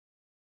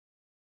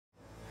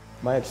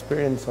My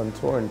experience on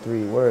tour in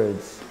 3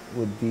 words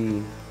would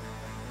be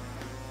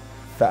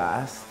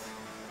fast,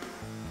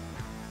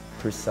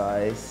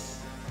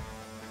 precise,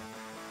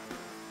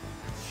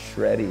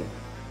 shreddy.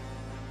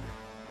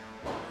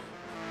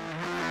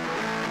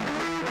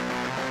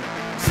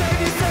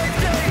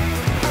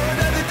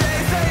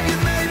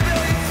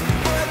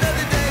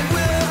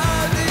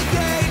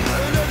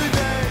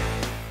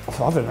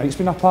 Every night's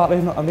been a party,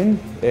 you know what I mean?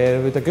 We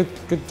had a good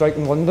drink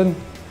in London,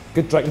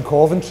 good drink in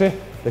Coventry,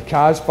 the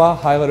Casbah,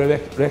 highly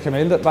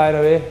recommend it by the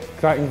way,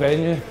 cracking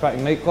venue,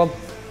 cracking nightclub.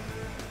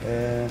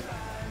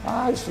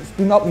 It's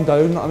been up and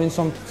down, you know what I mean?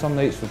 Some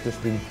nights we've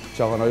just been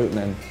chilling out and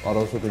then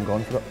others we've been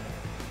gone for it.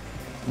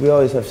 We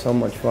always have so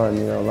much fun,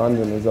 you know,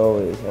 London is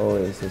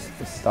always this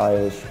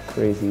stylish,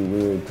 crazy,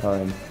 weird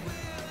time,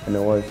 and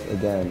it was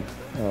again.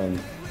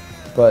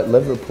 But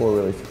Liverpool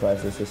really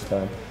surprised us this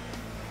time.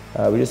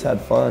 We just had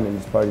fun and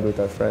just partied with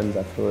our friends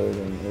afterwards,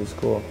 and it was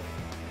cool.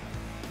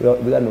 We got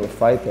into a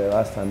fight there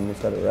last time and we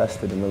got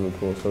arrested in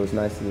Liverpool, so it was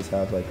nice to just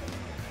have like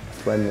a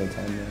friendly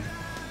time there.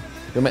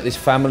 We met this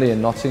family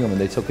in Nottingham and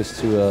they took us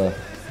to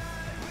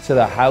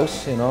their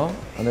house, you know,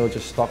 and they were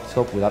just stocked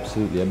up with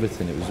absolutely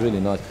everything. It was really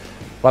nice.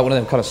 Like one of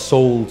them kind of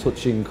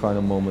soul-touching kind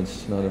of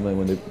moments, you know what I mean,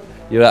 when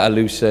you're at a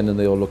loose end and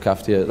they all look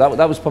after you.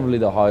 That was probably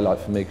the highlight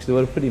for me, because they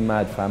were a pretty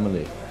mad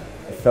family.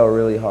 I fell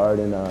really hard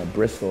in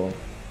Bristol,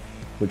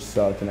 which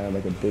sucked, and I had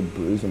like a big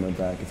bruise on my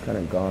back. It's kind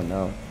of gone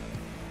now.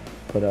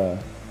 But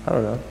I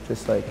don't know,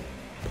 just like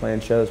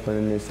playing shows,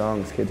 playing new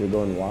songs, kids are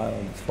going wild,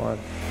 it's fun.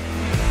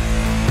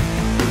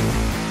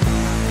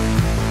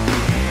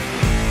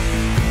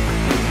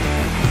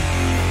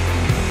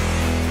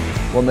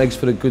 What makes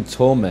for a good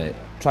tour, mate?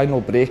 Try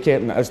not break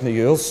it and it isn't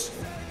yours.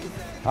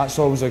 That's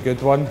always a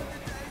good one.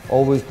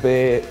 Always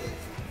be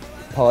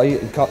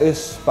polite and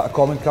courteous, bit of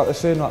common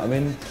courtesy, you know what I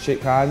mean?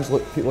 Shake hands,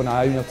 look people in the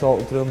eye when you're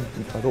talking to them.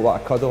 I don't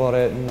want a cuddle or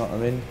anything, you know what I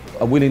mean?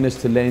 A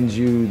willingness to lend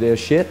you their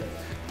shit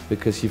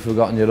because you've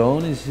forgotten your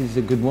own is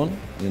a good one.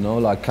 You know,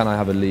 like, can I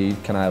have a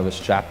lead? Can I have a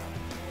strap?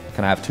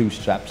 Can I have 2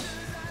 straps?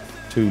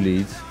 2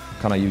 leads?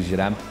 Can I use your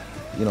amp?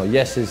 You know,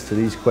 yeses to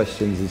these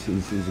questions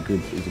is a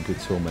good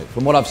tour, mate.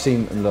 From what I've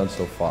seen and learned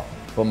so far,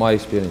 but my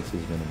experience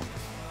is minimal.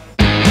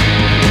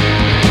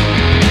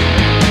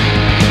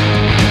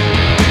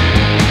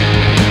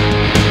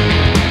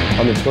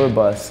 On the tour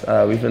bus,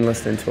 we've been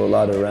listening to a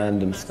lot of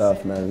random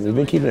stuff, man. We've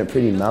been keeping it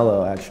pretty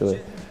mellow, actually,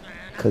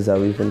 because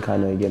we've been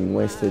kind of getting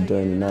wasted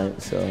during the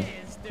night. So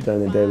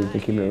during the day, we've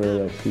been keeping it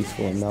really like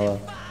peaceful and mellow.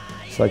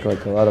 It's like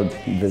a lot of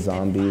the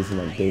Zombies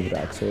and like David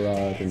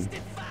Axelrod, and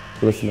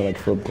we listen to like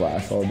Philip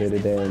Glass all day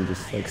today and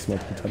just like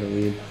smoke a ton of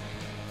weed.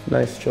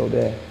 Nice, chill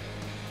day.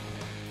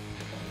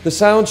 The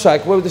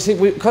soundtrack, well,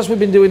 because we've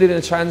been doing it in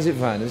a transit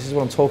van, this is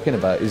what I'm talking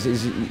about, is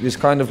there's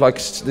kind of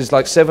like, there's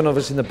like 7 of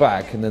us in the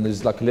back and then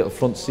there's like a little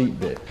front seat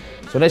bit.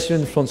 So unless you're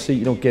in the front seat,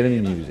 you don't get any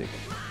music.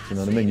 You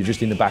know what I mean? You're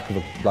just in the back of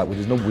like, well,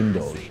 there's no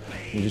windows.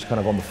 You're just kind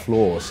of on the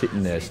floor,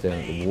 sitting there staring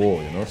at the wall,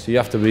 you know? So you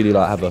have to really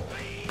like have a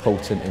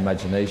potent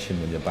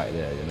imagination when you're back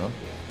there, you know?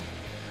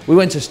 We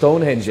went to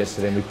Stonehenge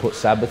yesterday and we put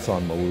Sabbath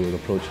on while we were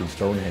approaching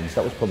Stonehenge.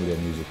 That was probably a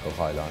musical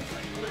highlight,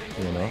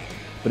 you know?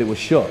 But it was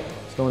shut.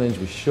 Stonehenge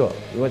was shut.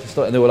 We went to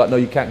Stonehenge and they were like, no,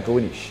 you can't go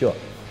in, it's shut.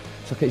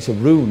 It's okay, it's a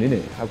ruin, isn't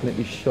it? How can it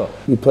be shut?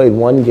 We played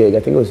one gig, I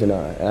think it was in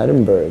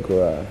Edinburgh,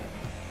 where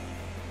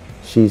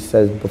she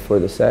says before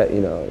the set, you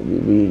know,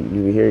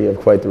 we hear you have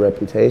quite the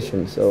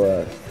reputation,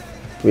 so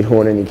we don't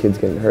want any kids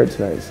getting hurt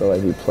tonight. So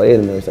like we played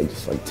and there was like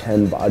just like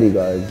 10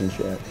 bodyguards and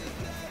shit.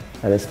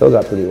 And it still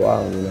got pretty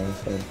wild, you know,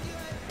 so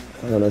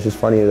I don't know, it's just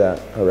funny that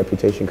our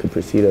reputation could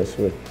precede us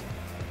with,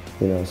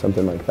 you know,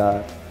 something like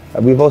that.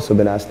 We've also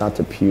been asked not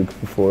to puke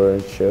before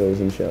shows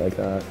and shit like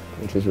that,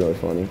 which is really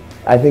funny.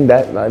 I think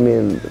that, I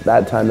mean,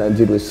 that time that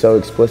dude was so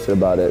explicit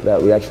about it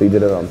that we actually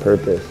did it on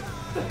purpose.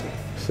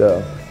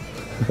 So,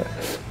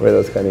 we're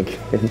those kind of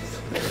kids.